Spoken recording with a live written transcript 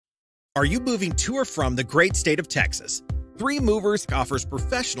Are you moving to or from the great state of Texas? Three Movers offers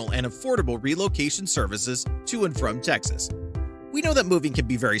professional and affordable relocation services to and from Texas. We know that moving can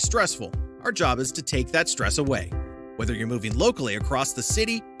be very stressful. Our job is to take that stress away. Whether you're moving locally across the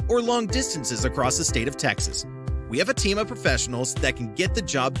city or long distances across the state of Texas, we have a team of professionals that can get the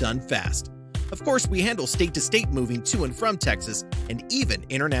job done fast. Of course, we handle state-to-state moving to and from Texas and even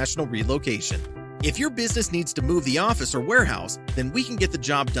international relocation. If your business needs to move the office or warehouse, then we can get the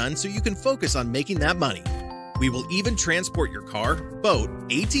job done so you can focus on making that money. We will even transport your car, boat,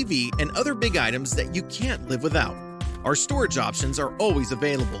 ATV, and other big items that you can't live without. Our storage options are always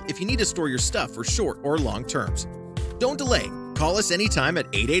available if you need to store your stuff for short or long terms. Don't delay. Call us anytime at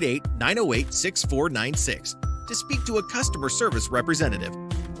 888-908-6496 to speak to a customer service representative,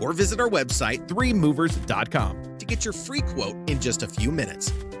 or visit our website 3movers.com to get your free quote in just a few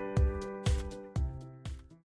minutes.